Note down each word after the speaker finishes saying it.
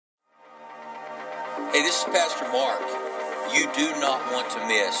Hey, this is Pastor Mark. You do not want to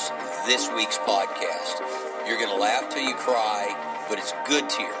miss this week's podcast. You're going to laugh till you cry, but it's good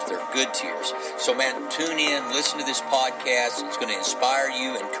tears. They're good tears. So, man, tune in, listen to this podcast. It's going to inspire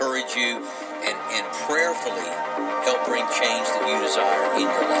you, encourage you, and prayerfully help bring change that you desire in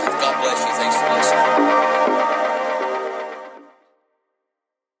your life. God bless you. Thanks for listening.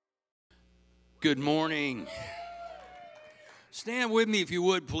 Good morning. Stand with me if you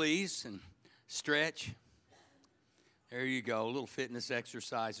would, please, and stretch. There you go. A little fitness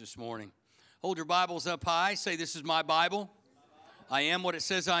exercise this morning. Hold your Bibles up high. Say, this is my Bible. I am what it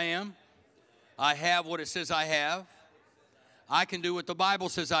says I am. I have what it says I have. I can do what the Bible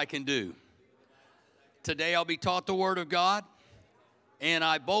says I can do. Today I'll be taught the Word of God, and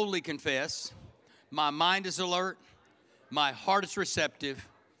I boldly confess, my mind is alert, my heart is receptive,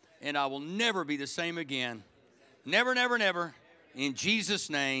 and I will never be the same again. Never, never, never. In Jesus'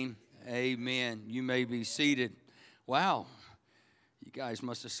 name, amen. You may be seated. Wow, you guys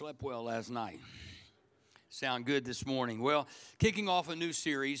must have slept well last night. Sound good this morning. Well, kicking off a new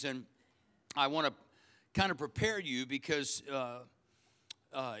series, and I want to kind of prepare you because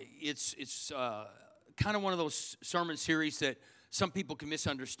it's kind of one of those sermon series that some people can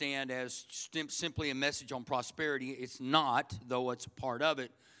misunderstand as simply a message on prosperity. It's not, though it's a part of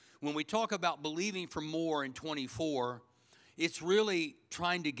it. When we talk about believing for more in 24, it's really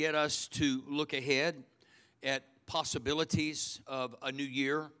trying to get us to look ahead at possibilities of a new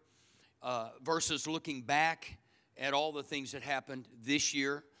year versus looking back at all the things that happened this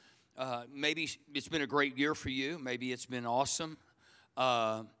year. Maybe it's been a great year for you. Maybe it's been awesome.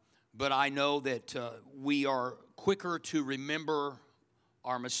 But I know that we are quicker to remember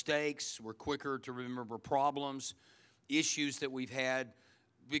our mistakes. We're quicker to remember problems, issues that we've had,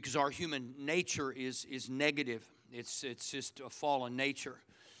 because our human nature is negative. It's just a fallen nature.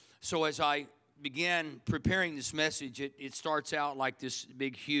 So as I began preparing this message, it starts out like this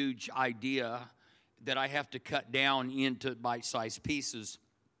big, huge idea that I have to cut down into bite-sized pieces.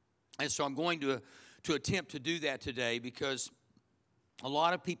 And so I'm going to attempt to do that today, because a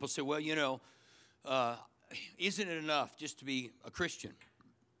lot of people say, well, isn't it enough just to be a Christian?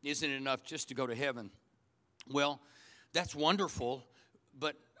 Isn't it enough just to go to heaven? Well, that's wonderful,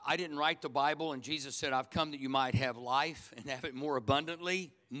 but I didn't write the Bible, and Jesus said, I've come that you might have life and have it more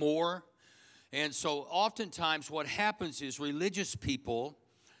abundantly, more. And so oftentimes what happens is religious people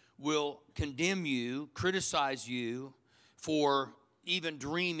will condemn you, criticize you for even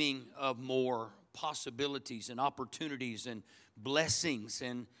dreaming of more possibilities and opportunities and blessings.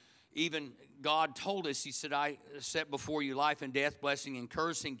 And even God told us, he said, I set before you life and death, blessing and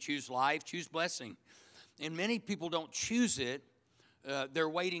cursing. Choose life, choose blessing. And many people don't choose it. They're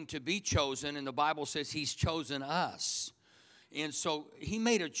waiting to be chosen, and the Bible says he's chosen us. And so he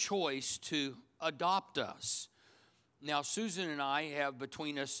made a choice to adopt us. Now, Susan and I have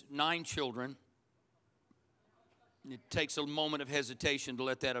between us 9 children. It takes a moment of hesitation to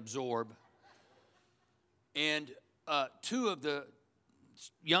let that absorb. And 2 of the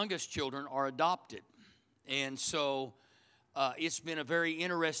youngest children are adopted. And so it's been a very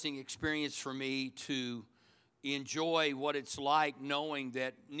interesting experience for me to enjoy what it's like knowing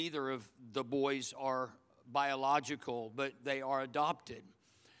that neither of the boys are biological, but they are adopted.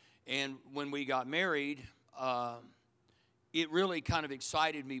 And when we got married, it really kind of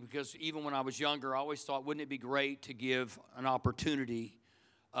excited me, because even when I was younger, I always thought, wouldn't it be great to give an opportunity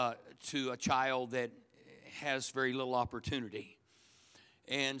to a child that has very little opportunity?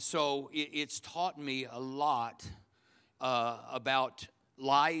 And so it's taught me a lot about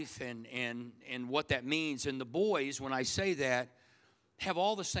life and what that means. And the boys, when I say that, have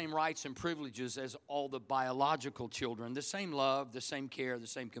all the same rights and privileges as all the biological children, the same love, the same care, the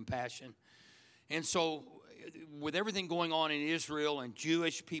same compassion. And so with everything going on in Israel and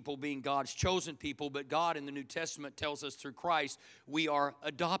Jewish people being God's chosen people, but God in the New Testament tells us through Christ we are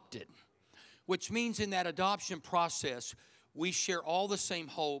adopted, which means in that adoption process we share all the same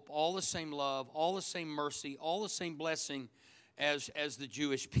hope, all the same love, all the same mercy, all the same blessing as the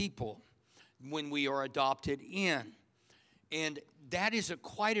Jewish people when we are adopted in. And that is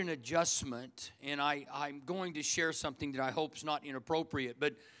quite an adjustment, and I'm going to share something that I hope is not inappropriate.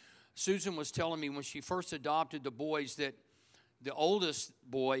 But Susan was telling me when she first adopted the boys that the oldest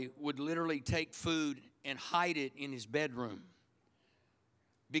boy would literally take food and hide it in his bedroom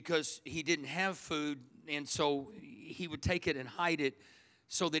because he didn't have food, and so he would take it and hide it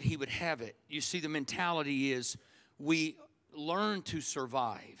so that he would have it. You see, the mentality is we learn to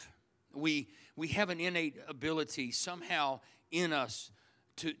survive. We have an innate ability somehow in us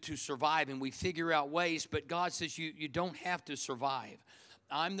to survive, and we figure out ways, but God says you don't have to survive.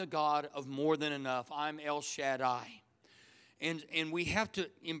 I'm the God of more than enough. I'm El Shaddai. And we have to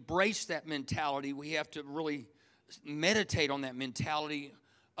embrace that mentality. We have to really meditate on that mentality.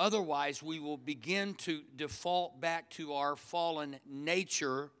 Otherwise, we will begin to default back to our fallen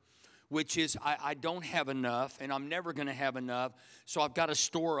nature, which is I don't have enough, and I'm never going to have enough, so I've got to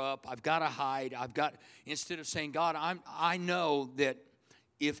store up, I've got to hide, instead of saying, God, I know that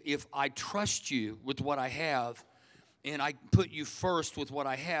if I trust you with what I have, and I put you first with what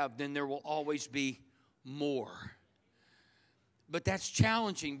I have, then there will always be more. But that's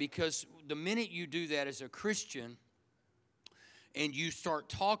challenging, because the minute you do that as a Christian and you start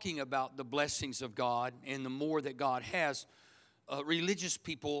talking about the blessings of God and the more that God has, religious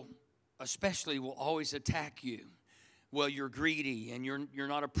people especially will always attack you. Well, you're greedy and you're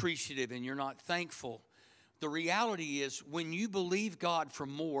not appreciative and you're not thankful. The reality is, when you believe God for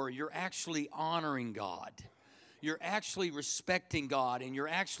more, you're actually honoring God. You're actually respecting God, and you're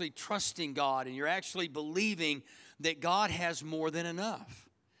actually trusting God, and you're actually believing that God has more than enough.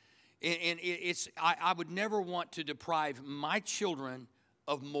 And I would never want to deprive my children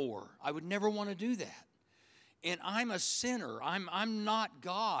of more. I would never want to do that. And I'm a sinner. I'm not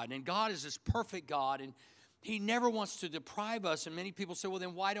God, and God is this perfect God, and He never wants to deprive us. And many people say, well,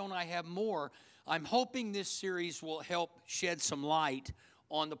 then why don't I have more? I'm hoping this series will help shed some light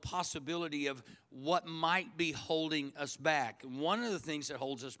on the possibility of what might be holding us back. One of the things that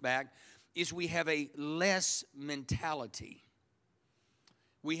holds us back is we have a less mentality.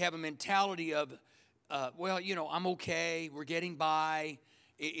 We have a mentality of, I'm okay, we're getting by.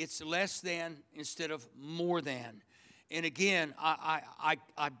 It's less than instead of more than. And again, I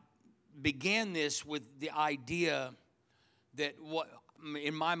began this with the idea that what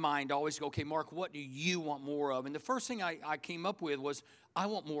in my mind I always go, okay, Mark, what do you want more of? And the first thing I came up with was, I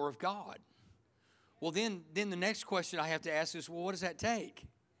want more of God. Well, then the next question I have to ask is, well, what does that take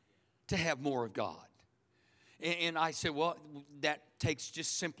to have more of God? And I said, well, that takes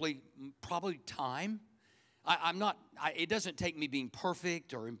just simply probably time. It doesn't take me being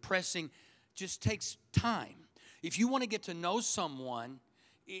perfect or impressing, just takes time. If you want to get to know someone,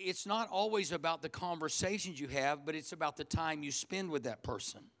 it's not always about the conversations you have, but it's about the time you spend with that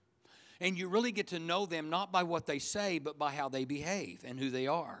person. And you really get to know them not by what they say, but by how they behave and who they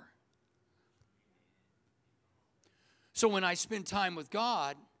are. So when I spend time with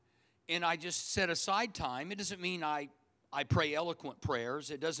God and I just set aside time, it doesn't mean I pray eloquent prayers.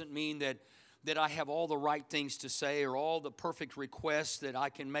 It doesn't mean that I have all the right things to say or all the perfect requests that I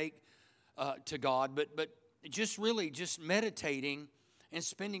can make to God. But just really just meditating and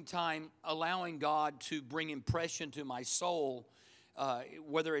spending time allowing God to bring impression to my soul,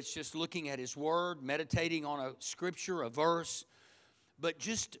 whether it's just looking at His Word, meditating on a scripture, a verse, but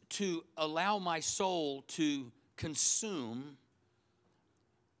just to allow my soul to consume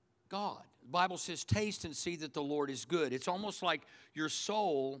God. The Bible says, taste and see that the Lord is good. It's almost like your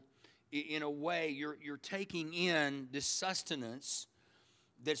soul, in a way, you're taking in this sustenance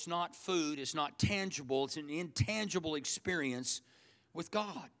that's not food, it's not tangible, it's an intangible experience with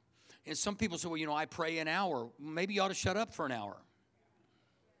God. And some people say, well, I pray an hour. Maybe you ought to shut up for an hour.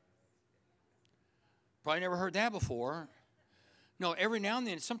 Probably never heard that before. No, every now and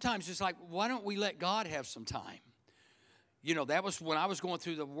then, sometimes it's like, why don't we let God have some time? That was when I was going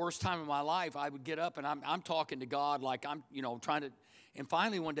through the worst time of my life. I would get up and I'm talking to God like I'm, trying to. And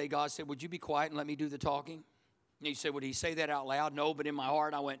finally one day God said, would you be quiet and let me do the talking? And He said, would He say that out loud? No, but in my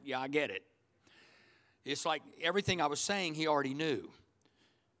heart I went, yeah, I get it. It's like everything I was saying He already knew.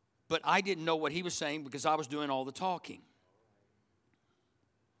 But I didn't know what He was saying because I was doing all the talking.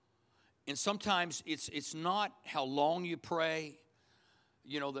 And sometimes it's not how long you pray.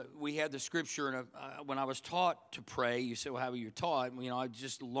 We had the scripture, and when I was taught to pray, you say, well, how were you taught? I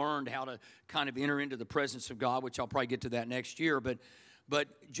just learned how to kind of enter into the presence of God, which I'll probably get to that next year. But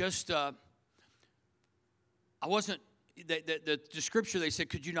just, I wasn't, the scripture, they said,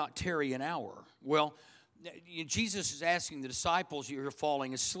 could you not tarry an hour? Well, Jesus is asking the disciples, you're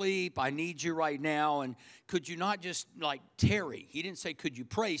falling asleep, I need you right now, and could you not just tarry? He didn't say, could you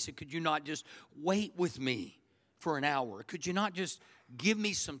pray? He said, could you not just wait with me for an hour? Could you not just give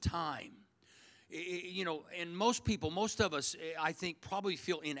me some time? And most of us, I think, probably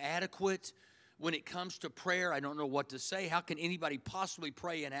feel inadequate when it comes to prayer. I don't know what to say. How can anybody possibly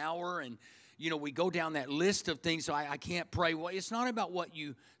pray an hour? And, we go down that list of things. So I can't pray. Well, it's not about what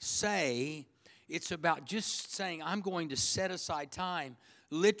you say. It's about just saying, I'm going to set aside time.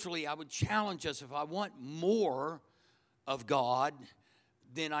 Literally, I would challenge us, if I want more of God,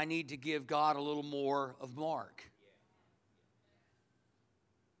 then I need to give God a little more of Mark.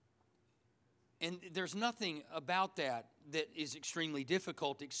 And there's nothing about that that is extremely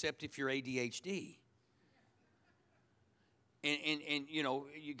difficult, except if you're ADHD. And you know,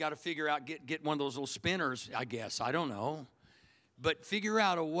 you got to figure out, get one of those little spinners, I guess. I don't know. But figure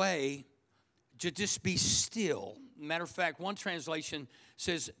out a way to just be still. Matter of fact, one translation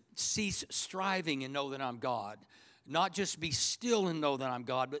says, cease striving and know that I'm God. Not just be still and know that I'm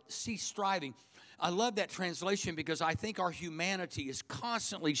God, but cease striving. I love that translation because I think our humanity is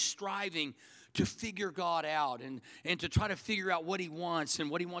constantly striving to figure God out and to try to figure out what he wants and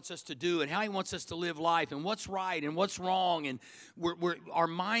what he wants us to do and how he wants us to live life and what's right and what's wrong. And our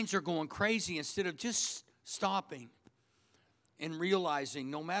minds are going crazy instead of just stopping and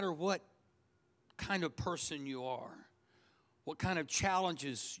realizing no matter what kind of person you are, what kind of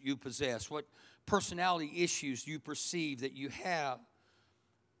challenges you possess, what personality issues you perceive that you have,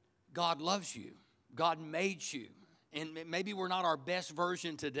 God loves you. God made you. And maybe we're not our best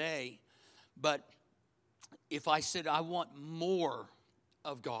version today, but if I said I want more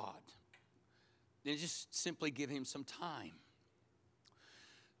of God, then just simply give him some time.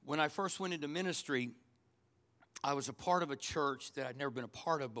 When I first went into ministry, I was a part of a church that I'd never been a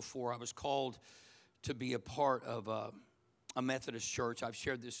part of before. I was called to be a part of a Methodist church. I've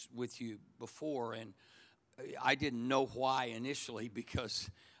shared this with you before, and I didn't know why initially because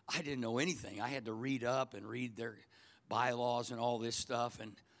I didn't know anything. I had to read up and read their bylaws and all this stuff,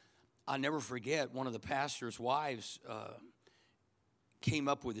 and I'll never forget one of the pastor's wives came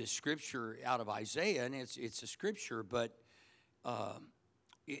up with this scripture out of Isaiah, and it's a scripture, but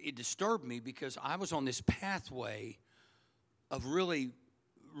it disturbed me because I was on this pathway of really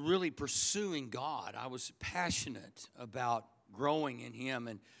pursuing God. I was passionate about growing in him,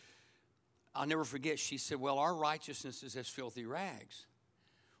 and I'll never forget, she said, well, our righteousness is as filthy rags.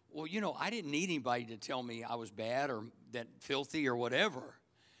 Well, you know, I didn't need anybody to tell me I was bad or that filthy or whatever.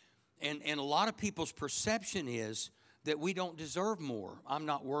 And a lot of people's perception is that we don't deserve more. I'm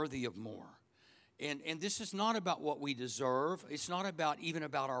not worthy of more. And this is not about what we deserve. It's not even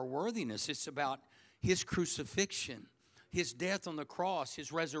about our worthiness. It's about his crucifixion, his death on the cross,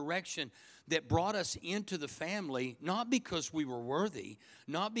 his resurrection that brought us into the family, not because we were worthy,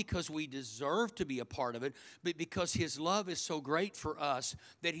 not because we deserve to be a part of it, but because his love is so great for us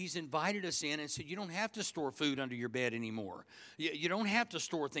that he's invited us in and said, you don't have to store food under your bed anymore. You don't have to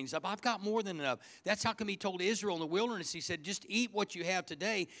store things up. I've got more than enough. That's how come he told Israel in the wilderness, he said, just eat what you have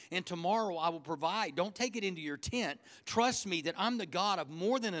today, and tomorrow I will provide. Don't take it into your tent. Trust me that I'm the God of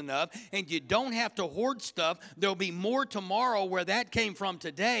more than enough, and you don't have to hoard stuff. There'll be more tomorrow where that came from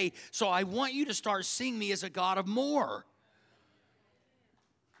today, so I want you to start seeing me as a God of more.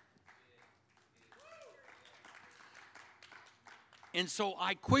 And so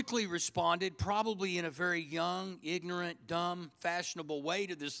I quickly responded, probably in a very young, ignorant, dumb, fashionable way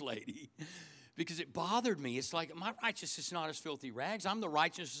to this lady, because it bothered me. It's like, my righteousness is not as filthy rags. I'm the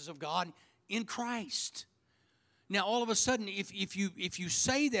righteousness of God in Christ. Now, all of a sudden, if you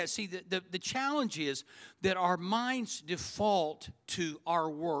say that, see, the challenge is that our minds default to our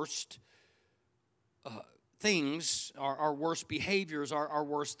worst things, our worst behaviors, our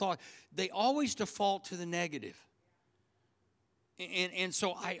worst thoughts. They always default to the negative. And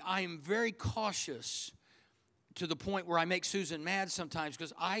so I am very cautious to the point where I make Susan mad sometimes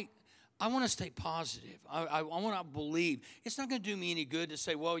because I want to stay positive. I want to believe. It's not going to do me any good to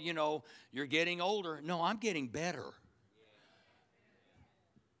say, well, you know, you're getting older. No, I'm getting better.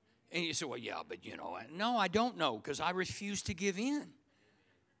 And you say, well, yeah, but you know. No, I don't know because I refuse to give in.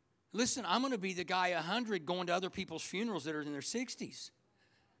 Listen, I'm going to be the guy 100 going to other people's funerals that are in their 60s.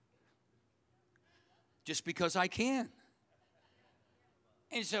 Just because I can.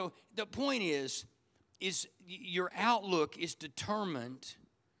 And so the point is your outlook is determined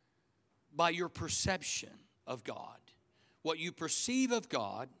by your perception of God. What you perceive of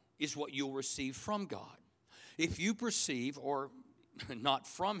God is what you'll receive from God. If you perceive, or not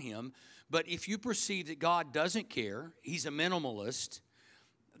from him, but if you perceive that God doesn't care, he's a minimalist,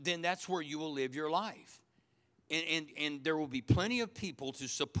 then that's where you will live your life. And there will be plenty of people to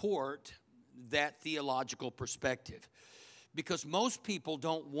support that theological perspective. Because most people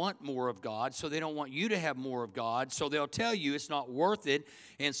don't want more of God, so they don't want you to have more of God, so they'll tell you it's not worth it,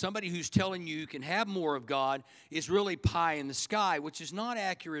 and somebody who's telling you can have more of God is really pie in the sky, which is not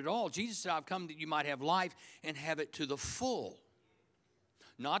accurate at all. Jesus said, I've come that you might have life and have it to the full.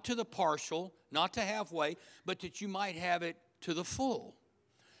 Not to the partial, not to halfway, but that you might have it to the full.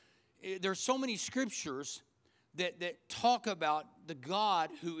 There's so many scriptures that talk about the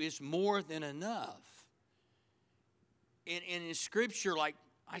God who is more than enough. And in Scripture, like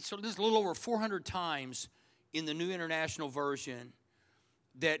I saw this a little over 400 times in the New International Version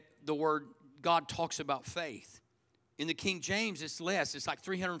that the word God talks about faith. In the King James, it's less. It's like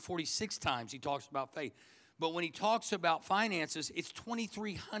 346 times he talks about faith. But when he talks about finances, it's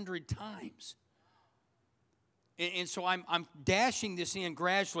 2,300 times. And so I'm dashing this in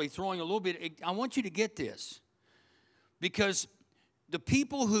gradually, throwing a little bit. I want you to get this. Because the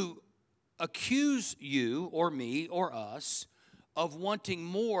people who accuse you or me or us of wanting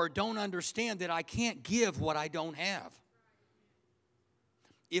more don't understand that I can't give what I don't have.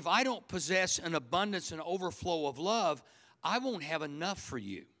 If I don't possess an abundance and overflow of love, I won't have enough for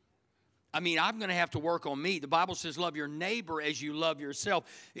you. I mean, I'm going to have to work on me. The Bible says love your neighbor as you love yourself.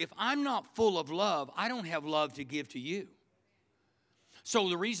 If I'm not full of love, I don't have love to give to you. So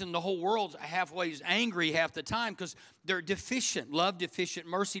the reason the whole world's halfway angry half the time, because they're deficient. Love deficient,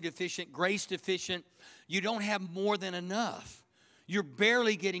 mercy deficient, grace deficient. You don't have more than enough. You're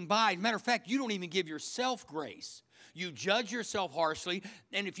barely getting by. As a matter of fact, you don't even give yourself grace. You judge yourself harshly,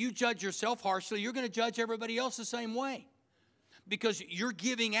 and if you judge yourself harshly, you're going to judge everybody else the same way. Because you're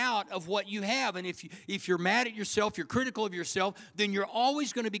giving out of what you have, and if you're mad at yourself, you're critical of yourself, then you're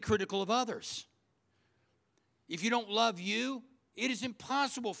always going to be critical of others. If you don't love you, it is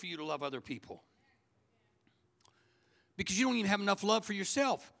impossible for you to love other people. Because you don't even have enough love for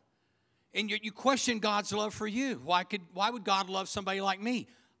yourself. And you question God's love for you. Why would God love somebody like me?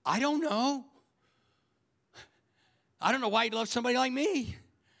 I don't know. I don't know why he'd love somebody like me.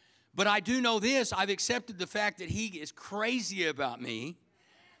 But I do know this. I've accepted the fact that he is crazy about me.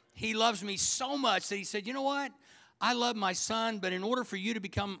 He loves me so much that he said, you know what? I love my son, but in order for you to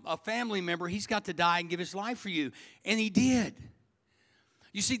become a family member, he's got to die and give his life for you. And he did.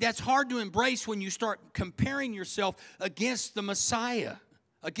 You see, that's hard to embrace when you start comparing yourself against the Messiah,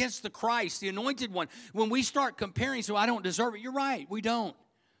 against the Christ, the anointed one. When we start comparing, so I don't deserve it. You're right, we don't.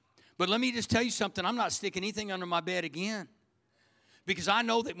 But let me just tell you something. I'm not sticking anything under my bed again. Because I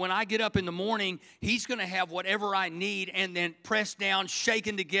know that when I get up in the morning, he's going to have whatever I need and then pressed down,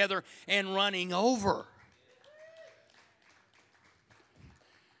 shaken together, and running over.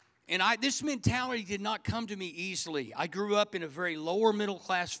 And this mentality did not come to me easily. I grew up in a very lower middle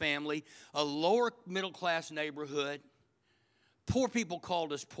class family, a lower middle class neighborhood. Poor people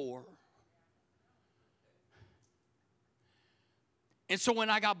called us poor. And so when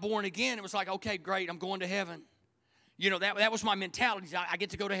I got born again, it was like, okay, great, I'm going to heaven. You know, that was my mentality. I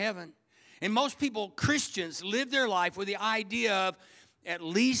get to go to heaven. And most people, Christians, live their life with the idea of, at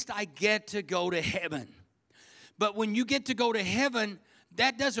least I get to go to heaven. But when you get to go to heaven,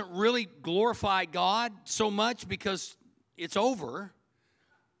 that doesn't really glorify God so much because it's over.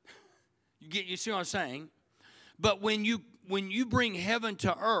 You see what I'm saying? But when you bring heaven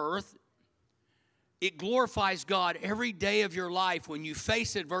to earth, it glorifies God every day of your life when you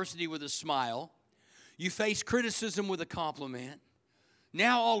face adversity with a smile. You face criticism with a compliment.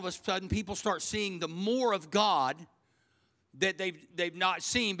 Now all of a sudden people start seeing the more of God that they've not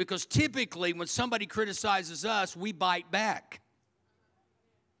seen, because typically when somebody criticizes us, we bite back.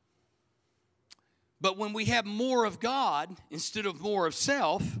 But when we have more of God instead of more of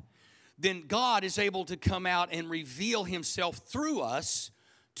self, then God is able to come out and reveal himself through us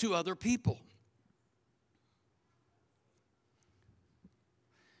to other people.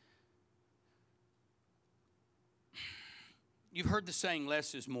 You've heard the saying,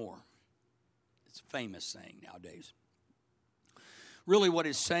 less is more. It's a famous saying nowadays. Really what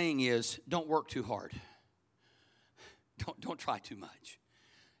it's saying is, don't work too hard. Don't try too much.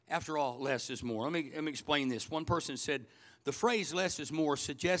 After all, less is more. Let me explain this. One person said, the phrase less is more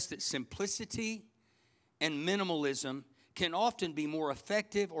suggests that simplicity and minimalism can often be more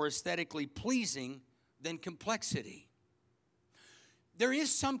effective or aesthetically pleasing than complexity. There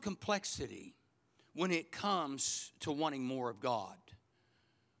is some complexity when it comes to wanting more of God,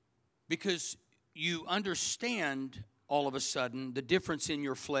 because you understand all of a sudden the difference in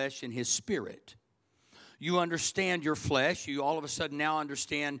your flesh and his spirit. You understand your flesh. You all of a sudden now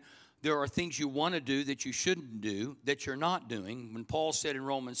understand there are things you want to do that you shouldn't do, that you're not doing. When Paul said in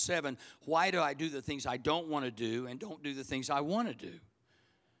Romans 7, why do I do the things I don't want to do and don't do the things I want to do?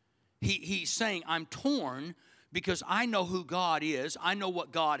 He's saying, I'm torn because I know who God is. I know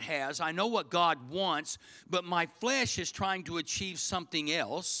what God has. I know what God wants, but my flesh is trying to achieve something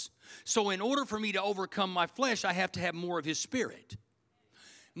else. So in order for me to overcome my flesh, I have to have more of his spirit.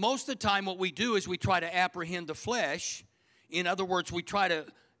 Most of the time what we do is we try to apprehend the flesh. In other words, we try to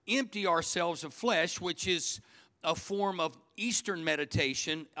empty ourselves of flesh, which is a form of Eastern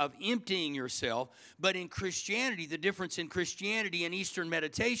meditation of emptying yourself. But in Christianity, the difference in Christianity and Eastern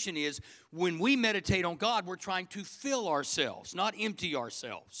meditation is when we meditate on God, we're trying to fill ourselves, not empty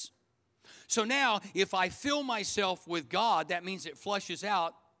ourselves. So now, if I fill myself with God, that means it flushes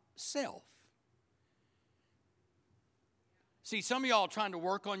out self. See, some of y'all are trying to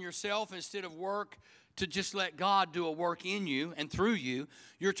work on yourself instead of work to just let God do a work in you and through you.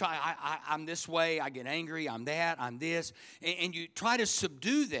 You're trying, I'm this way, I get angry, I'm that, I'm this. And you try to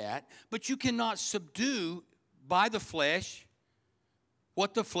subdue that, but you cannot subdue by the flesh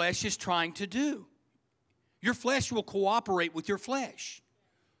what the flesh is trying to do. Your flesh will cooperate with your flesh.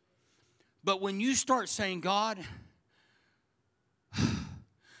 But when you start saying, God,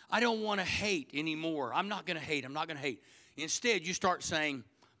 I don't want to hate anymore. I'm not going to hate. I'm not going to hate. Instead, you start saying,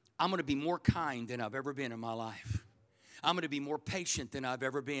 I'm going to be more kind than I've ever been in my life. I'm going to be more patient than I've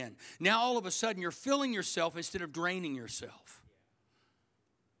ever been. Now, all of a sudden, you're filling yourself instead of draining yourself.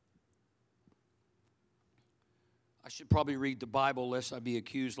 I should probably read the Bible lest I be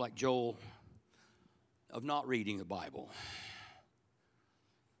accused like Joel of not reading the Bible.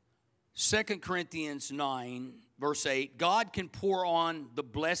 2 Corinthians 9, verse 8, God can pour on the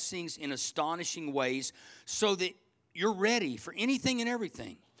blessings in astonishing ways so that you're ready for anything and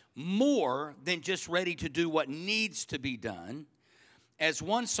everything, more than just ready to do what needs to be done. As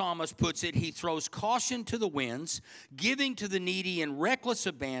one psalmist puts it, he throws caution to the winds, giving to the needy in reckless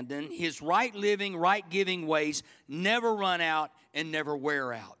abandon. His right living, right giving ways never run out and never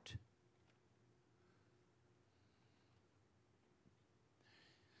wear out.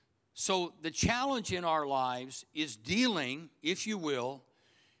 So the challenge in our lives is dealing, if you will,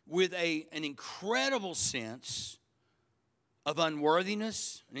 with an incredible sense of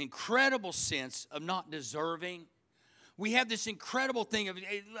unworthiness, an incredible sense of not deserving. We have this incredible thing of,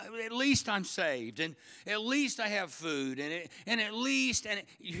 at least I'm saved, and at least I have food, and at least, and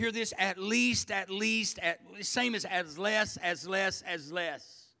you hear this, at least, same as less.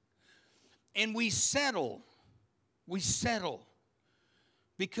 And we settle.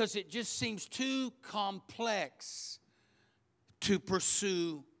 Because it just seems too complex to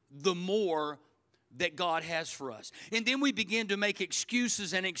pursue the more that God has for us. And then we begin to make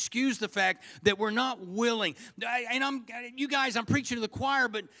excuses and excuse the fact that we're not willing. And I'm preaching to the choir,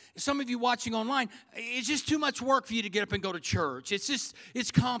 but some of you watching online, it's just too much work for you to get up and go to church.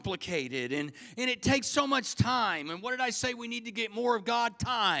 It's complicated, and it takes so much time. And what did I say? We need to get more of God?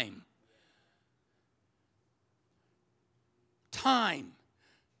 Time.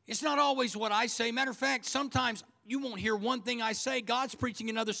 It's not always what I say. Matter of fact, sometimes you won't hear one thing I say. God's preaching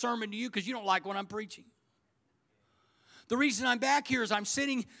another sermon to you because you don't like what I'm preaching. The reason I'm back here is I'm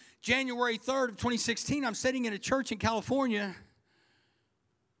sitting January 3rd of 2016. I'm sitting in a church in California.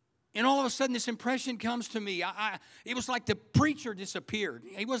 And all of a sudden this impression comes to me. It was like the preacher disappeared.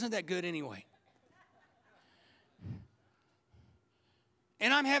 He wasn't that good anyway.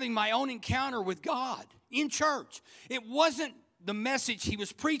 And I'm having my own encounter with God in church. It wasn't the message he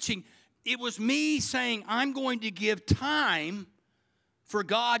was preaching. It was me saying, I'm going to give time for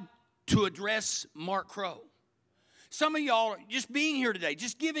God to address Mark Crow. Some of y'all just being here today,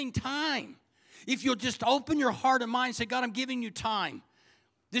 just giving time. If you'll just open your heart and mind and say, God, I'm giving you time.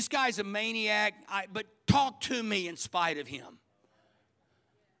 This guy's a maniac, but talk to me in spite of him.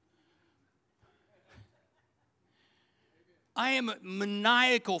 I am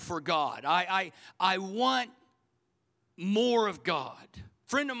maniacal for God. I want more of God.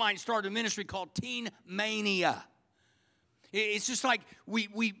 A friend of mine started a ministry called Teen Mania. It's just like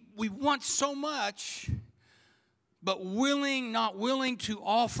we want so much, but not willing to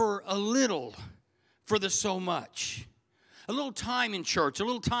offer a little for the so much. A little time in church, a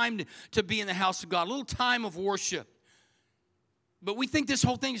little time to be in the house of God, a little time of worship. But we think this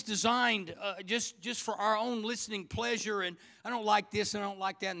whole thing is designed just for our own listening pleasure, and I don't like this and I don't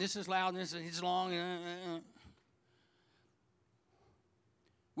like that, and this is loud and this is long.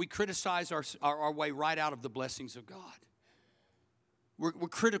 We criticize our way right out of the blessings of God. We're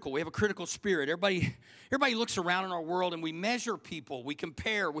critical. We have a critical spirit. Everybody looks around in our world and we measure people. We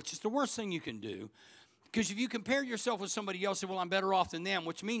compare, which is the worst thing you can do. Because if you compare yourself with somebody else, well, I'm better off than them,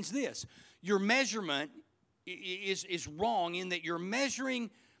 which means this. Your measurement is wrong in that you're measuring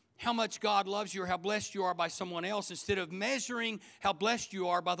how much God loves you or how blessed you are by someone else instead of measuring how blessed you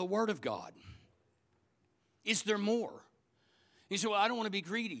are by the Word of God. Is there more? You say, well, I don't want to be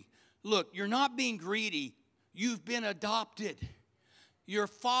greedy. Look, you're not being greedy. You've been adopted. Your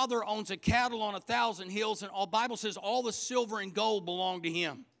father owns a cattle on 1,000 hills, and the Bible says all the silver and gold belong to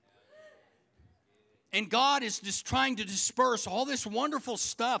him. And God is just trying to disperse all this wonderful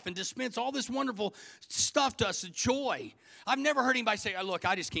stuff and dispense all this wonderful stuff to us, joy. I've never heard anybody say, look,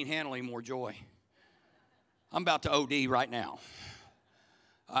 I just can't handle any more joy. I'm about to OD right now.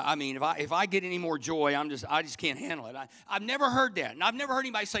 I mean, if I get any more joy, I just can't handle it. I've never heard that. And I've never heard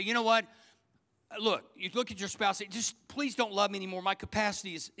anybody say, you know what? Look, you look at your spouse, say, just please don't love me anymore. My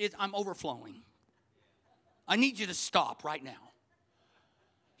capacity I'm overflowing. I need you to stop right now.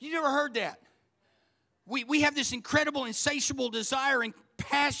 You never heard that? We have this incredible, insatiable desire and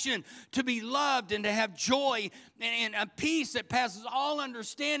passion to be loved and to have joy and a peace that passes all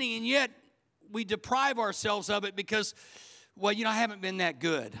understanding, and yet we deprive ourselves of it because, well, I haven't been that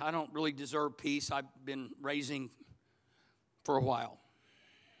good. I don't really deserve peace. I've been raising for a while.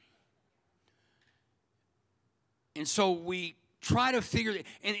 And so we try to figure it,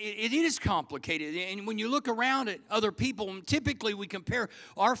 and it is complicated. And when you look around at other people, typically we compare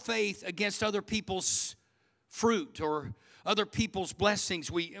our faith against other people's fruit or other people's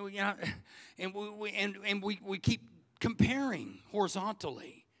blessings. We keep comparing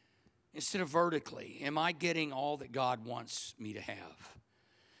horizontally instead of vertically. Am I getting all that God wants me to have?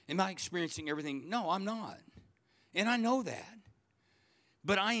 Am I experiencing everything? No, I'm not. And I know that.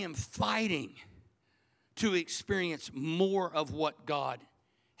 But I am fighting to experience more of what God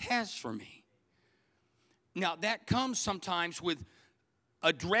has for me. Now, that comes sometimes with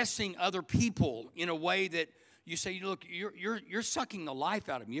addressing other people in a way that you say, look, you're sucking the life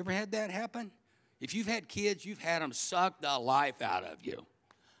out of them. You ever had that happen? If you've had kids, you've had them suck the life out of you.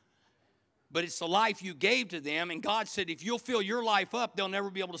 But it's the life you gave to them, and God said, if you'll fill your life up, they'll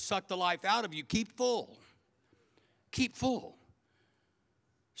never be able to suck the life out of you. Keep full. Keep full.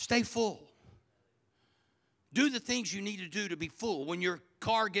 Stay full. Do the things you need to do to be full. When your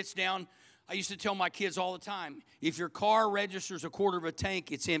car gets down, I used to tell my kids all the time, if your car registers a quarter of a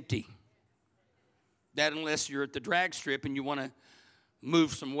tank, it's empty. That unless you're at the drag strip and you want to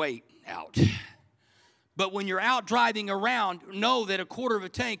move some weight out. But when you're out driving around, know that a quarter of a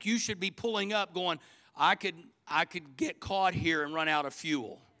tank, you should be pulling up going, I could get caught here and run out of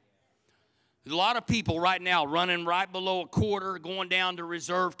fuel. There's a lot of people right now running right below a quarter, going down to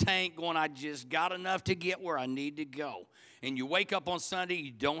reserve tank, going, I just got enough to get where I need to go. And you wake up on Sunday,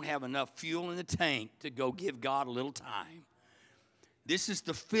 you don't have enough fuel in the tank to go give God a little time. This is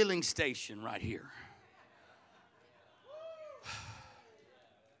the filling station right here.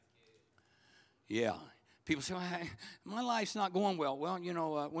 Yeah. People say, well, my life's not going well. Well,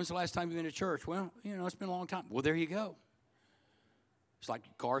 when's the last time you've been to church? Well, it's been a long time. Well, there you go. It's like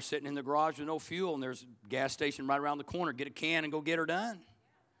your car sitting in the garage with no fuel, and there's a gas station right around the corner. Get a can and go get her done.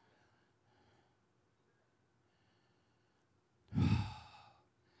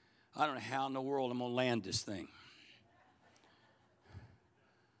 I don't know how in the world I'm going to land this thing.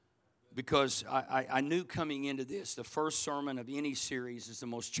 Because I knew coming into this, the first sermon of any series is the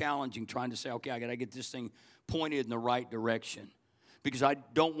most challenging, trying to say, okay, I got to get this thing pointed in the right direction. Because I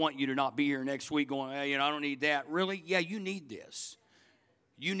don't want you to not be here next week going, hey, I don't need that. Really? Yeah, you need this.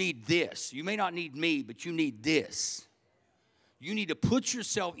 You need this. You may not need me, but you need this. You need to put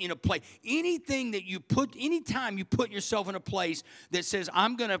yourself in a place. Anytime you put yourself in a place that says,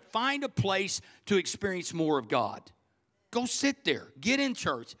 I'm going to find a place to experience more of God. Go sit there. Get in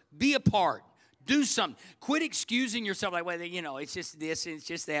church. Be a part. Do something. Quit excusing yourself like, well, it's just this and it's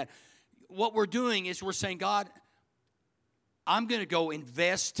just that. What we're doing is we're saying, God, I'm going to go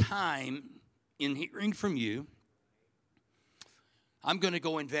invest time in hearing from you. I'm going to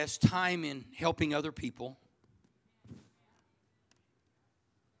go invest time in helping other people.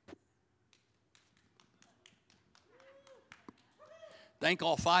 Thank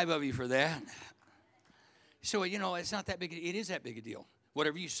all 5 of you for that. So, it's not that big. It is that big a deal.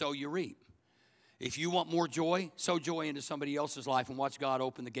 Whatever you sow, you reap. If you want more joy, sow joy into somebody else's life and watch God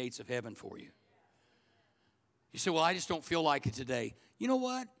open the gates of heaven for you. You say, well, I just don't feel like it today. You know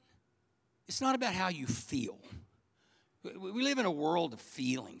what? It's not about how you feel. We live in a world of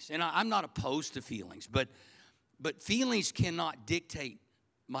feelings, and I'm not opposed to feelings, but feelings cannot dictate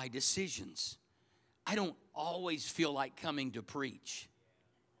my decisions. I don't always feel like coming to preach.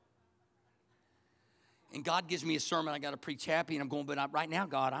 And God gives me a sermon, I got to preach happy, and I'm going, but right now,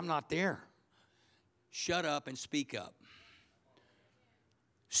 God, I'm not there. Shut up and speak up.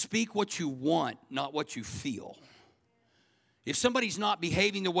 Speak what you want, not what you feel. If somebody's not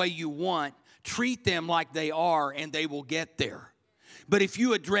behaving the way you want, treat them like they are, and they will get there. But if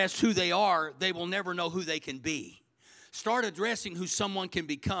you address who they are, they will never know who they can be. Start addressing who someone can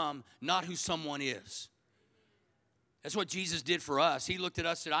become, not who someone is. That's what Jesus did for us. He looked at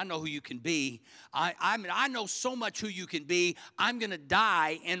us and said, I know who you can be. I know so much who you can be. I'm going to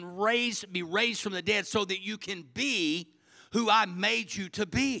die and be raised from the dead so that you can be who I made you to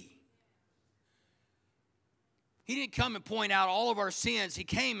be. He didn't come and point out all of our sins. He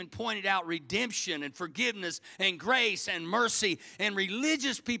came and pointed out redemption and forgiveness and grace and mercy. And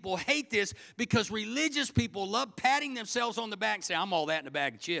religious people hate this because religious people love patting themselves on the back and say, I'm all that in a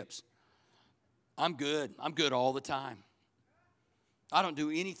bag of chips. I'm good. I'm good all the time. I don't do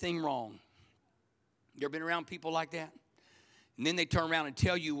anything wrong. You ever been around people like that? And then they turn around and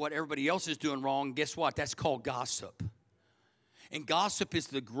tell you what everybody else is doing wrong. Guess what? That's called gossip. And gossip is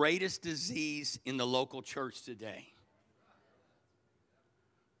the greatest disease in the local church today.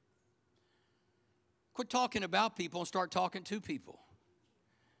 Quit talking about people and start talking to people.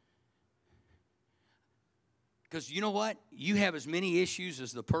 Because you know what? You have as many issues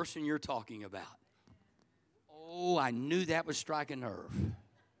as the person you're talking about. Oh, I knew that would strike a nerve.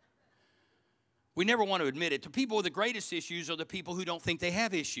 We never want to admit it. The people with the greatest issues are the people who don't think they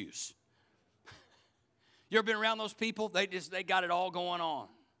have issues. You ever been around those people? They got it all going on.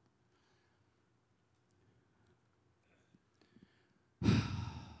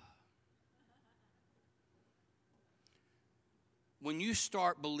 When you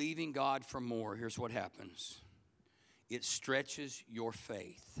start believing God for more, here's what happens. It stretches your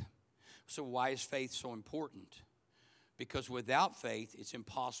faith. So why is faith so important? Because without faith, it's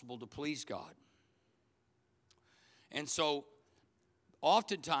impossible to please God. And so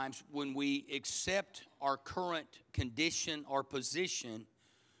oftentimes when we accept our current condition or position,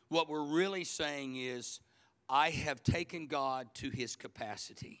 what we're really saying is, I have taken God to his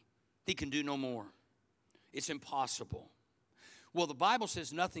capacity. He can do no more. It's impossible. Well, the Bible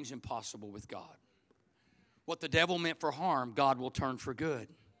says nothing's impossible with God. What the devil meant for harm, God will turn for good.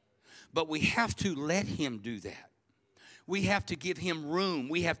 But we have to let him do that. We have to give him room.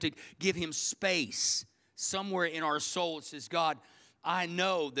 We have to give him space. Somewhere in our soul it says, God, I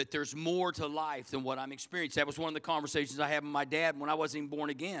know that there's more to life than what I'm experiencing. That was one of the conversations I had with my dad when I wasn't even born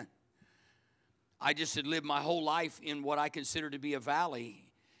again. I just had lived my whole life in what I consider to be a valley.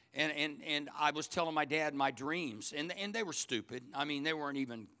 And I was telling my dad my dreams. And they were stupid. I mean, they weren't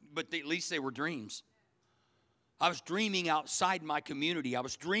even, but at least they were dreams. I was dreaming outside my community. I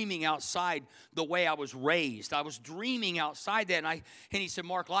was dreaming outside the way I was raised. I was dreaming outside that. And he said,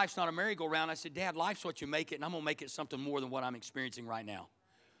 Mark, life's not a merry-go-round. I said, Dad, life's what you make it, and I'm going to make it something more than what I'm experiencing right now.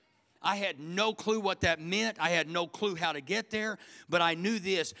 I had no clue what that meant. I had no clue how to get there. But I knew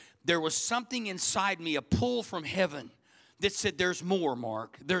this. There was something inside me, a pull from heaven that said, there's more,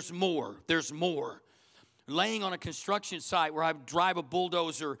 Mark. There's more. There's more. Laying on a construction site where I drive a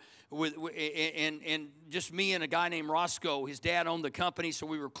bulldozer and just me and a guy named Roscoe. His dad owned the company, so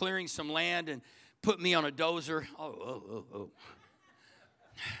we were clearing some land and put me on a dozer. Oh.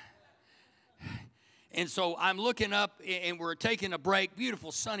 And so I'm looking up, and we're taking a break.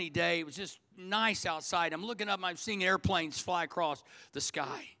 Beautiful sunny day. It was just nice outside. I'm looking up, and I'm seeing airplanes fly across the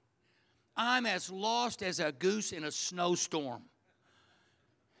sky. I'm as lost as a goose in a snowstorm.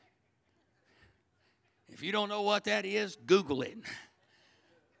 If you don't know what that is, Google it.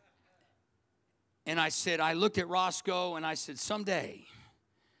 And I looked at Roscoe, and I said, someday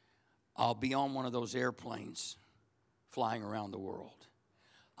I'll be on one of those airplanes flying around the world.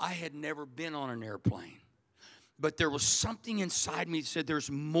 I had never been on an airplane. But there was something inside me that said, there's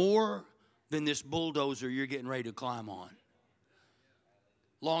more than this bulldozer you're getting ready to climb on.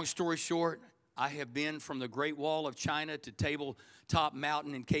 Long story short, I have been from the Great Wall of China to Tabletop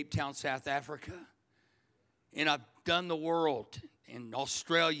Mountain in Cape Town, South Africa. And I've done the world and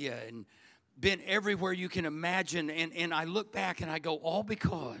Australia and been everywhere you can imagine. And I look back and I go, all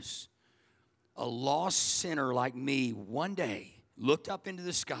because a lost sinner like me one day looked up into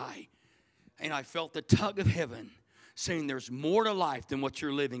the sky and I felt the tug of heaven saying, there's more to life than what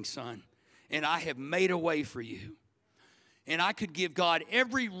you're living, son. And I have made a way for you. And I could give God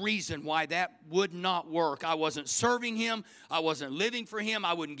every reason why that would not work. I wasn't serving him. I wasn't living for him.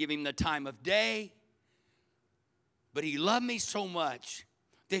 I wouldn't give him the time of day. But he loved me so much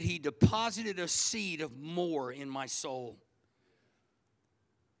that he deposited a seed of more in my soul.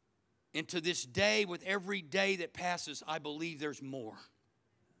 And to this day, with every day that passes, I believe there's more.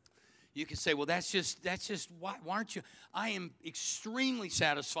 You can say, well, that's just why aren't you? I am extremely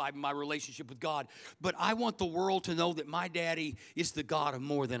satisfied in my relationship with God. But I want the world to know that my daddy is the God of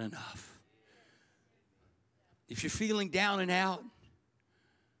more than enough. If you're feeling down and out,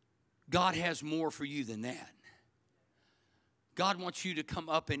 God has more for you than that. God wants you to come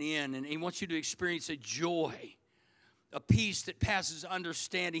up and in, and he wants you to experience a joy, a peace that passes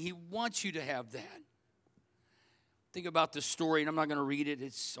understanding. He wants you to have that. Think about this story, and I'm not going to read it.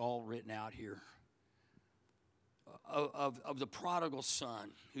 It's all written out here. Of the prodigal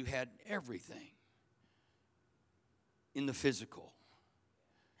son who had everything in the physical.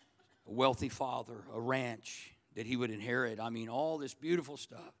 A wealthy father, a ranch that he would inherit. I mean, all this beautiful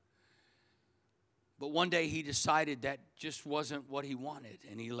stuff. But one day he decided that just wasn't what he wanted,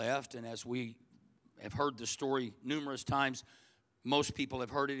 and he left. And as we have heard the story numerous times, most people have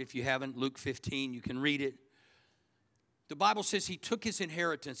heard it. If you haven't, Luke 15, you can read it. The Bible says he took his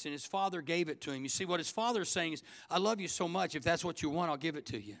inheritance and his father gave it to him. You see, what his father is saying is, I love you so much. If that's what you want, I'll give it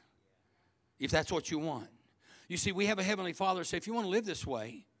to you. If that's what you want. You see, we have a heavenly Father say, if you want to live this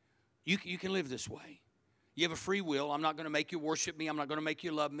way, you can live this way. You have a free will. I'm not going to make you worship me. I'm not going to make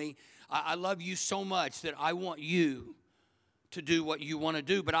you love me. I love you so much that I want you to do what you want to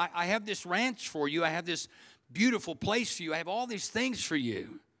do. But I have this ranch for you. I have this beautiful place for you. I have all these things for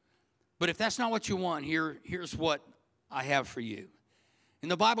you. But if that's not what you want, here's what I have for you.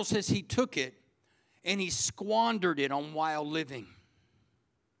 And the Bible says he took it and he squandered it on wild living.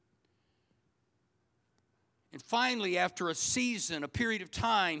 And finally, after a season, a period of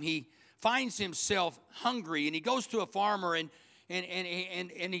time, he finds himself hungry, and he goes to a farmer, and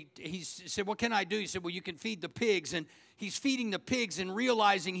he said, what can I do? He said, well, you can feed the pigs. And he's feeding the pigs and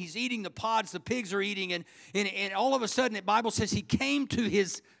realizing he's eating the pods the pigs are eating, and all of a sudden, the Bible says he came to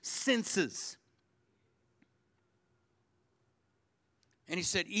his senses. And he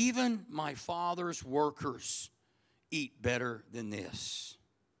said, even my father's workers eat better than this.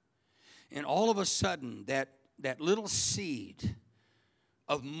 And all of a sudden, that little seed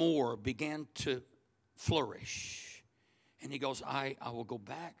of more began to flourish. And he goes, I will go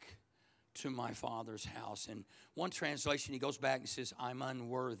back to my father's house. And one translation, he goes back and says, I'm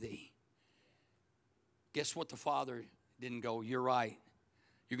unworthy. Guess what? The father didn't go, you're right.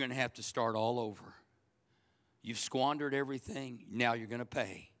 You're going to have to start all over. You've squandered everything. Now you're going to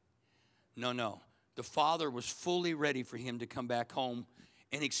pay. No. The father was fully ready for him to come back home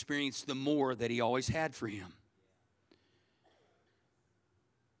and experience the more that he always had for him.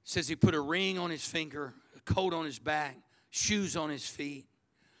 It says he put a ring on his finger, a coat on his back, shoes on his feet.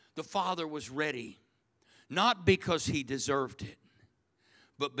 The father was ready, not because he deserved it,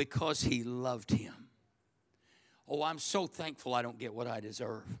 but because he loved him. Oh, I'm so thankful I don't get what I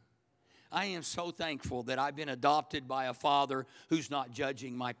deserve. I am so thankful that I've been adopted by a father who's not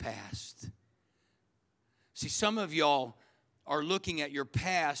judging my past. See, some of y'all are looking at your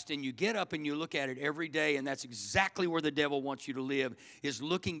past, and you get up and you look at it every day, and that's exactly where the devil wants you to live, is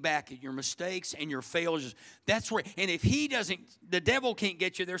looking back at your mistakes and your failures. That's where, and if he doesn't, the devil can't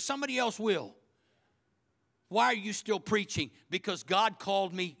get you there, somebody else will. Why are you still preaching? Because God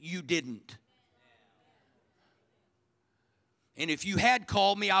called me, you didn't. And if you had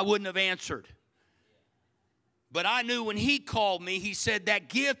called me, I wouldn't have answered. But I knew when he called me, he said, that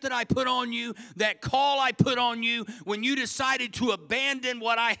gift that I put on you, that call I put on you, when you decided to abandon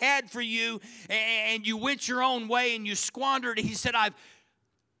what I had for you and you went your own way and you squandered it, he said,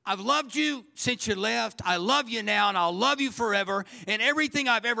 I've loved you since you left. I love you now, and I'll love you forever. And everything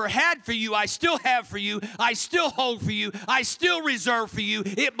I've ever had for you, I still have for you. I still hold for you. I still reserve for you.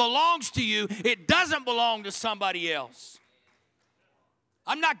 It belongs to you. It doesn't belong to somebody else.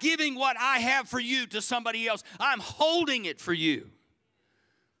 I'm not giving what I have for you to somebody else. I'm holding it for you.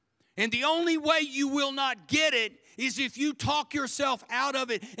 And the only way you will not get it is if you talk yourself out of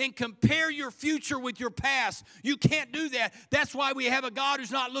it and compare your future with your past. You can't do that. That's why we have a God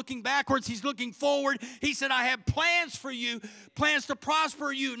who's not looking backwards. He's looking forward. He said, I have plans for you, plans to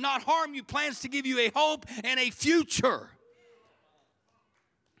prosper you, not harm you, plans to give you a hope and a future.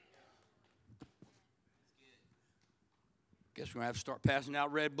 Guess we're going to have to start passing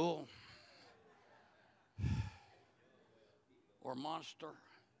out Red Bull or Monster.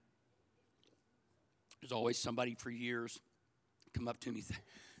 There's always somebody for years come up to me,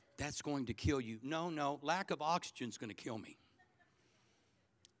 that's going to kill you. No, lack of oxygen is going to kill me.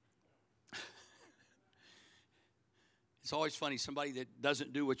 It's always funny, somebody that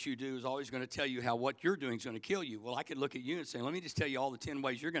doesn't do what you do is always going to tell you how what you're doing is going to kill you. Well, I could look at you and say, let me just tell you all the 10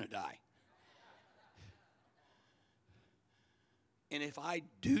 ways you're going to die. And if I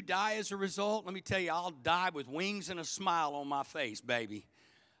do die as a result, let me tell you, I'll die with wings and a smile on my face, baby.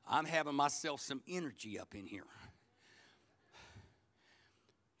 I'm having myself some energy up in here.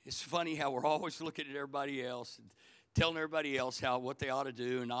 It's funny how we're always looking at everybody else and telling everybody else what they ought to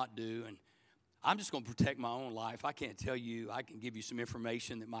do and not do. And I'm just going to protect my own life. I can't tell you. I can give you some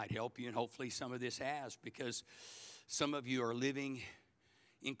information that might help you, and hopefully some of this has, because some of you are living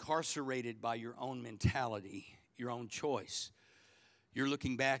incarcerated by your own mentality, your own choice. You're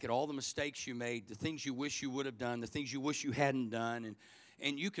looking back at all the mistakes you made, the things you wish you would have done, the things you wish you hadn't done.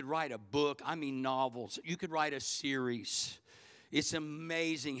 And you could write a book, novels. You could write a series. It's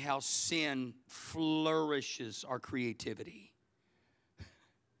amazing how sin flourishes our creativity.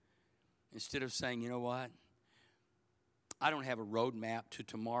 Instead of saying, you know what? I don't have a roadmap to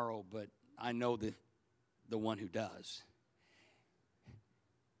tomorrow, but I know the one who does.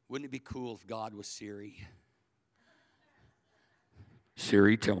 Wouldn't it be cool if God was Siri?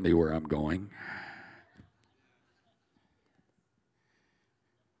 Siri, tell me where I'm going.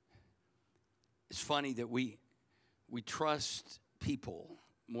 funny that we trust people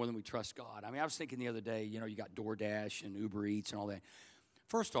more than we trust God. I mean, I was thinking the other day, you got DoorDash and Uber Eats and all that.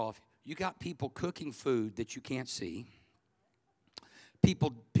 First off, you got people cooking food that you can't see,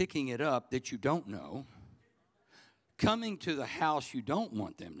 people picking it up that you don't know, coming to the house you don't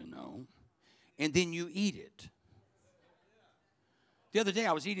want them to know, and then you eat it. The other day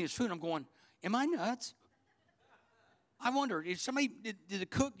I was eating his food and I'm going, am I nuts? I wonder, did the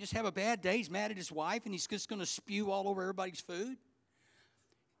cook just have a bad day? He's mad at his wife and he's just going to spew all over everybody's food?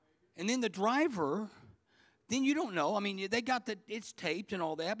 And then the driver, then you don't know. I mean, they got it's taped and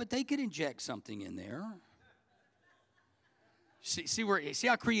all that, but they could inject something in there. See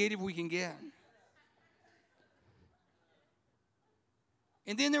how creative we can get?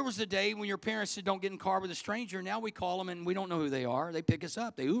 And then there was the day when your parents said, don't get in the car with a stranger. Now we call them and we don't know who they are. They pick us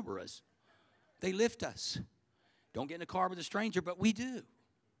up. They Uber us. They lift us. Don't get in a car with a stranger, but we do.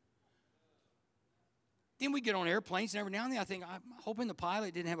 Then we get on airplanes, and every now and then I think, I'm hoping the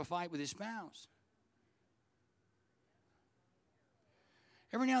pilot didn't have a fight with his spouse.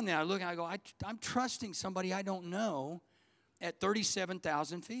 Every now and then I look and I go, I'm trusting somebody I don't know at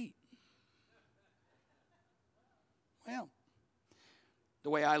 37,000 feet. Well, the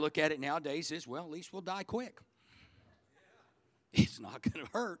way I look at it nowadays is, well, at least we'll die quick. It's not going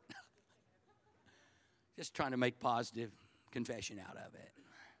to hurt. Just trying to make positive confession out of it.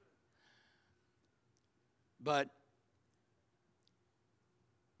 But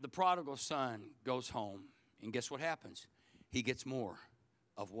the prodigal son goes home, and guess what happens? He gets more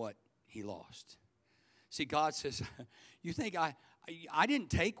of what he lost. See, God says, you think I didn't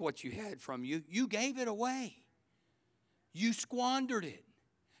take what you had from you. You gave it away. You squandered it.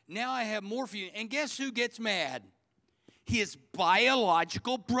 Now I have more for you. And guess who gets mad? His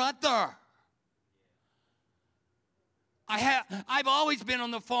biological brother. I've always been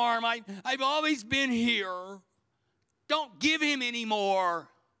on the farm. I've always been here. Don't give him any more.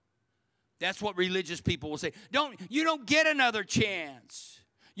 That's what religious people will say. You don't get another chance.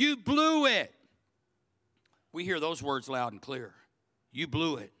 You blew it. We hear those words loud and clear. You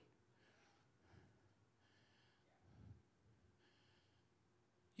blew it.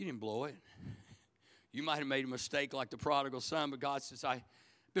 You didn't blow it. You might have made a mistake like the prodigal son, but God says, I've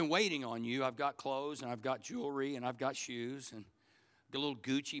been waiting on you. I've got clothes, and I've got jewelry, and I've got shoes, and a little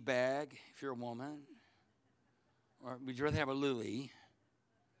Gucci bag if you're a woman. Or would you rather have a Louis?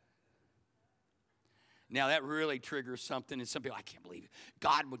 Now, that really triggers something, and some people, I can't believe it.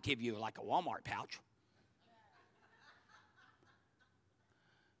 God would give you like a Walmart pouch.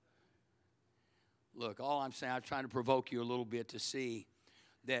 Look, all I'm saying, I'm trying to provoke you a little bit to see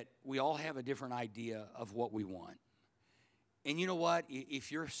that we all have a different idea of what we want. And you know what?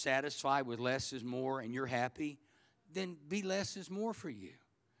 If you're satisfied with less is more and you're happy, then be less is more for you.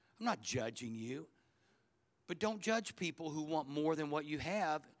 I'm not judging you. But don't judge people who want more than what you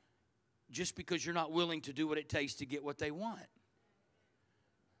have just because you're not willing to do what it takes to get what they want.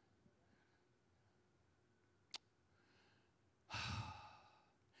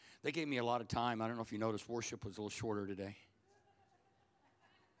 They gave me a lot of time. I don't know if you noticed, worship was a little shorter today.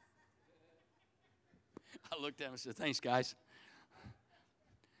 I looked at them and said, thanks, guys.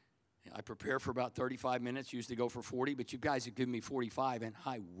 I prepare for about 35 minutes, usually go for 40, but you guys have given me 45, and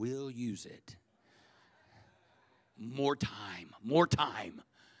I will use it. More time, more time.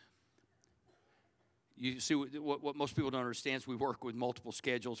 You see, what most people don't understand is we work with multiple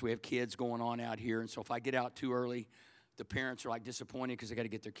schedules. We have kids going on out here, and so if I get out too early, the parents are like disappointed because they got to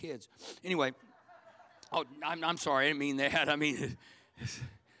get their kids. Anyway, I'm sorry, I didn't mean that. I mean,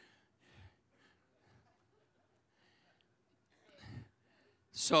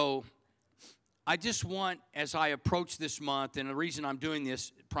 so I just want, as I approach this month, and the reason I'm doing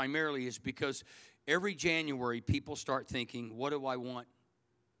this primarily is because every January people start thinking, what do I want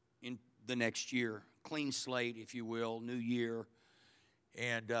in the next year? Clean slate, if you will, new year.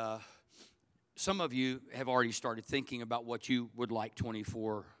 And some of you have already started thinking about what you would like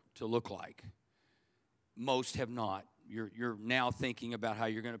 24 to look like. Most have not. You're now thinking about how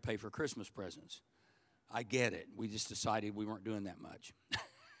you're going to pay for Christmas presents. I get it. We just decided we weren't doing that much.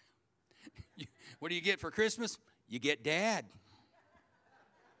 What do you get for Christmas? You get Dad.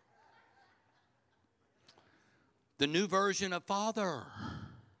 The new version of Father.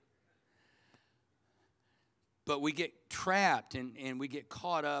 But we get trapped and we get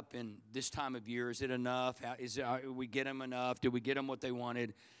caught up in this time of year. Is it enough? We get them enough? Did we get them what they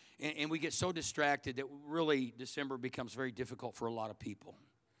wanted? And we get so distracted that really December becomes very difficult for a lot of people.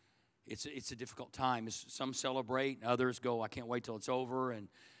 It's a difficult time. Some celebrate, and others go, I can't wait till it's over. And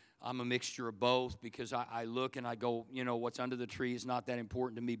I'm a mixture of both because I look and I go, what's under the tree is not that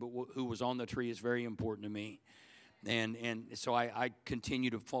important to me, but who was on the tree is very important to me. And so I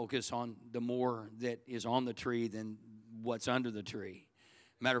continue to focus on the more that is on the tree than what's under the tree.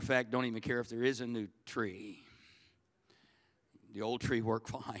 Matter of fact, don't even care if there is a new tree. The old tree worked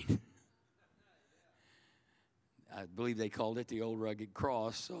fine. I believe they called it the old rugged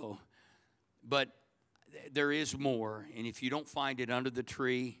cross. But there is more, and if you don't find it under the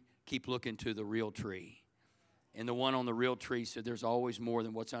tree, keep looking to the real tree. And the one on the real tree said there's always more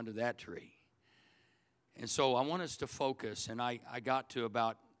than what's under that tree. And so I want us to focus, and I got to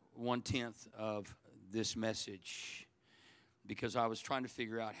about 1/10 of this message because I was trying to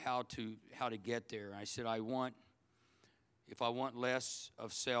figure out how to get there. I said if I want less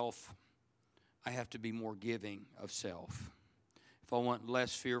of self, I have to be more giving of self. If I want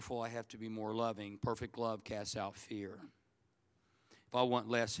less fearful, I have to be more loving. Perfect love casts out fear. If I want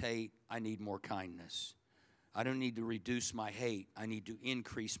less hate, I need more kindness. I don't need to reduce my hate. I need to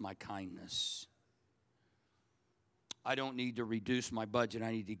increase my kindness. I don't need to reduce my budget.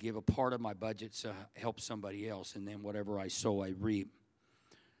 I need to give a part of my budget to help somebody else, and then whatever I sow, I reap.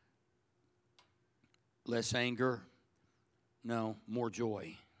 Less anger? No, more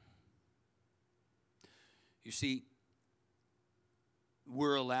joy. You see,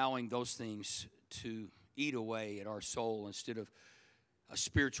 we're allowing those things to eat away at our soul instead of a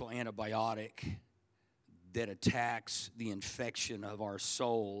spiritual antibiotic that attacks the infection of our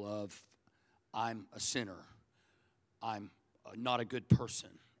soul of I'm a sinner. I'm not a good person.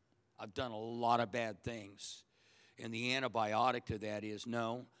 I've done a lot of bad things. And the antibiotic to that is,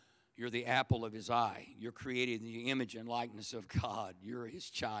 no, you're the apple of his eye. You're created in the image and likeness of God. You're his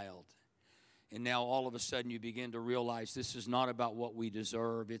child. And now all of a sudden you begin to realize this is not about what we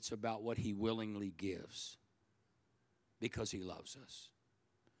deserve. It's about what he willingly gives because he loves us.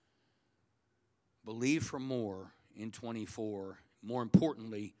 Believe for more in 24. More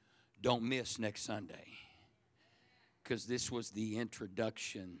importantly, don't miss next Sunday. Because this was the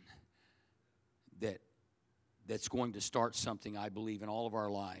introduction that's going to start something, I believe, in all of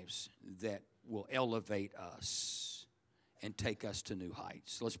our lives that will elevate us and take us to new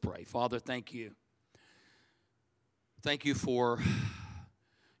heights. Let's pray. Father, thank you. Thank you for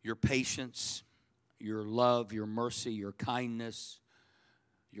your patience, your love, your mercy, your kindness,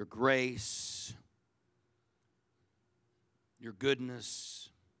 your grace, your goodness.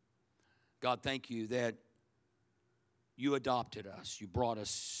 God, thank you that you adopted us. You brought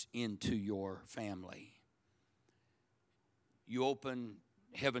us into your family. You opened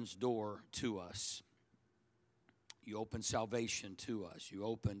heaven's door to us. You opened salvation to us. You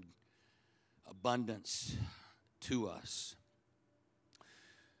opened abundance to us.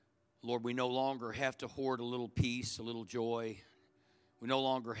 Lord, we no longer have to hoard a little peace, a little joy. We no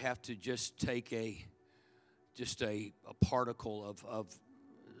longer have to just take a particle of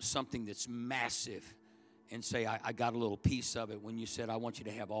something that's massive and say, I got a little piece of it, when you said, I want you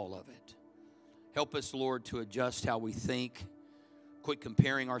to have all of it. Help us, Lord, to adjust how we think. Quit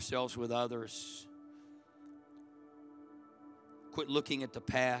comparing ourselves with others. Quit looking at the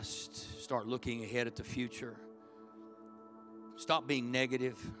past. Start looking ahead at the future. Stop being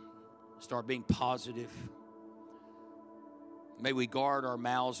negative. Start being positive. May we guard our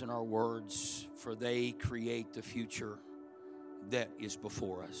mouths and our words, for they create the future that is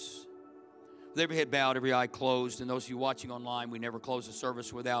before us. With every head bowed, every eye closed, and those of you watching online, we never close the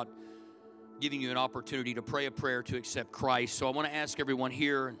service without giving you an opportunity to pray a prayer to accept Christ. So I want to ask everyone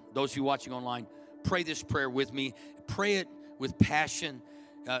here, and those of you watching online, pray this prayer with me. Pray it with passion.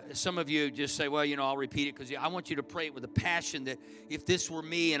 Some of you just say, well, I'll repeat it, because I want you to pray it with a passion that if this were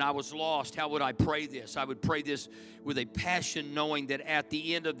me and I was lost, how would I pray this? I would pray this with a passion, knowing that at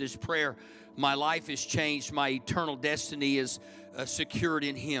the end of this prayer, my life is changed. My eternal destiny is secured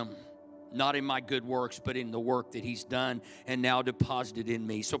in him. Not in my good works, but in the work that he's done and now deposited in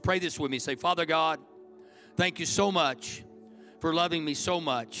me. So pray this with me. Say, Father God, thank you so much for loving me so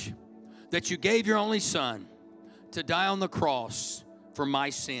much that you gave your only son to die on the cross for my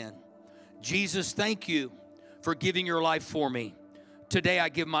sin. Jesus, thank you for giving your life for me. Today I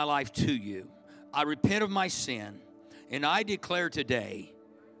give my life to you. I repent of my sin, and I declare today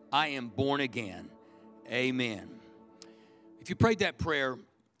I am born again. Amen. If you prayed that prayer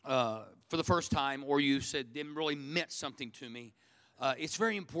for the first time, or you said it really meant something to me, it's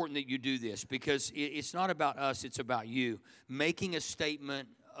very important that you do this, because it's not about us, it's about you. Making a statement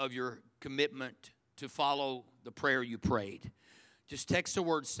of your commitment to follow the prayer you prayed. Just text the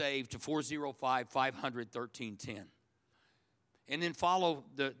word SAVE to 405-500-1310. And then follow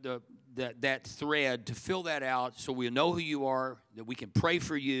the that thread to fill that out so we'll know who you are, that we can pray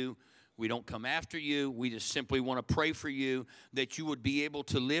for you. We don't come after you. We just simply want to pray for you that you would be able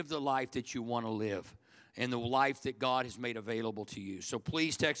to live the life that you want to live and the life that God has made available to you. So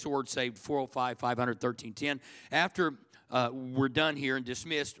please text the word SAVED, 405-500-1310. After we're done here and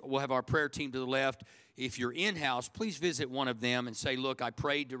dismissed, we'll have our prayer team to the left. If you're in-house, please visit one of them and say, look, I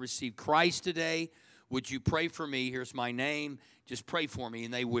prayed to receive Christ today. Would you pray for me? Here's my name. Just pray for me,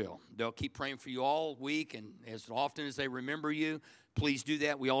 and they will. They'll keep praying for you all week, and as often as they remember you, please do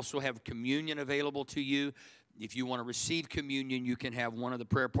that. We also have communion available to you. If you want to receive communion, you can have one of the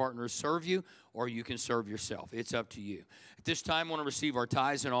prayer partners serve you, or you can serve yourself. It's up to you. At this time, I want to receive our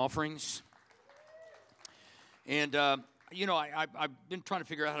tithes and offerings. And, I've been trying to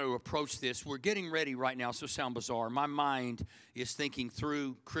figure out how to approach this. We're getting ready right now, so sound bizarre. My mind is thinking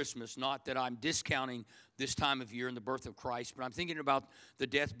through Christmas, not that I'm discounting this time of year and the birth of Christ, but I'm thinking about the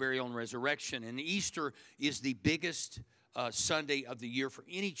death, burial, and resurrection. And Easter is the biggest Sunday of the year for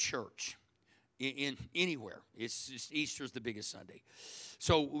any church in anywhere. It's just Easter's the biggest Sunday.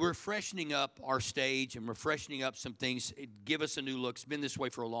 So we're freshening up our stage and we're freshening up some things. Give us a new look. It's been this way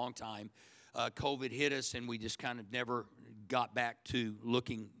for a long time. COVID hit us and we just kind of never got back to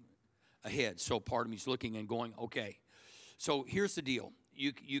looking ahead. So part of me's looking and going, okay. So here's the deal.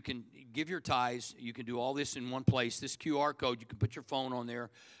 You can give your tithes. You can do all this in one place. This QR code, you can put your phone on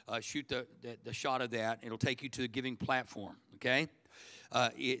there, shoot the shot of that. It'll take you to the giving platform, okay?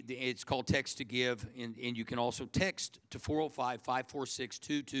 It's called Text to Give, and you can also text to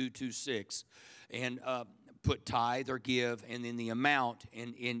 405-546-2226 and put tithe or give, and then the amount,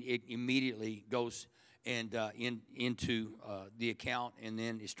 and it immediately goes and into the account, and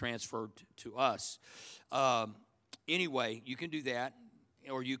then is transferred to us. Anyway, you can do that,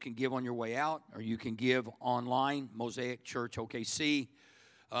 or you can give on your way out, or you can give online, Mosaic Church OKC,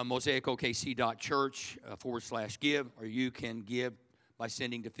 mosaicokc.church /give, or you can give by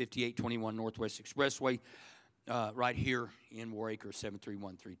sending to 5821 Northwest Expressway right here in War Acre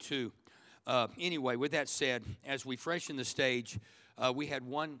 73132. Anyway, with that said, as we freshen the stage, we had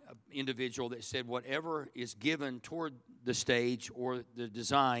one individual that said whatever is given toward the stage or the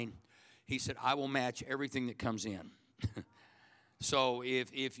design, he said, I will match everything that comes in. So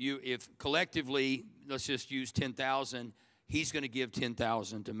if collectively, let's just use 10,000, he's going to give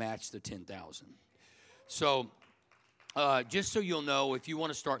 10,000 to match the 10,000. So just so you'll know, if you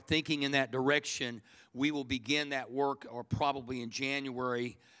want to start thinking in that direction, we will begin that work, or probably in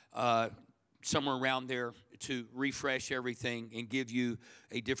January, somewhere around there, to refresh everything and give you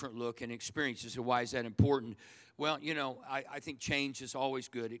a different look and experience. So why is that important? Well, I think change is always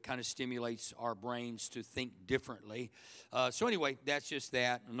good. It kind of stimulates our brains to think differently. So anyway, that's just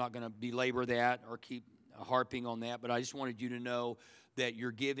that. I'm not going to belabor that or keep harping on that, but I just wanted you to know that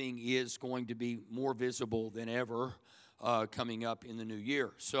your giving is going to be more visible than ever coming up in the new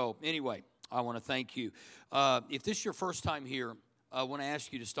year. So anyway, I want to thank you. If this is your first time here, I want to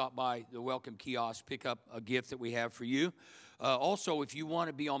ask you to stop by the welcome kiosk, pick up a gift that we have for you. Also, if you want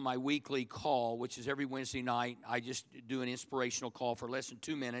to be on my weekly call, which is every Wednesday night, I just do an inspirational call for less than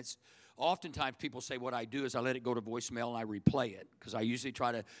 2 minutes. Oftentimes people say what I do is I let it go to voicemail and I replay it, because I usually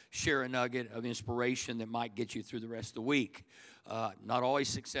try to share a nugget of inspiration that might get you through the rest of the week. Not always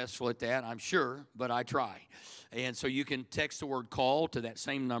successful at that, I'm sure, but I try. And so you can text the word call to that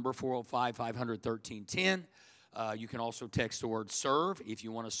same number, 405-500-1310. You can also text the word serve. If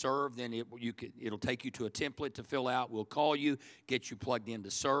you want to serve, then it'll take you to a template to fill out. We'll call you, get you plugged in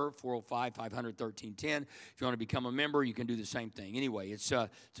to serve, 405-500-1310. If you want to become a member, you can do the same thing. Anyway, it's a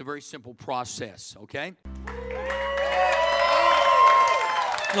very simple process, okay?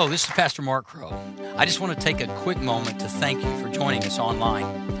 Hello, this is Pastor Mark Crow. I just want to take a quick moment to thank you for joining us online.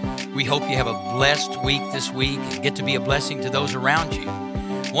 We hope you have a blessed week this week and get to be a blessing to those around you.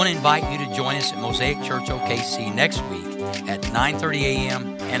 I want to invite you to join us at Mosaic Church OKC next week at 9:30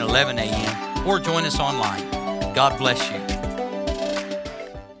 a.m. and 11 a.m. or join us online. God bless you.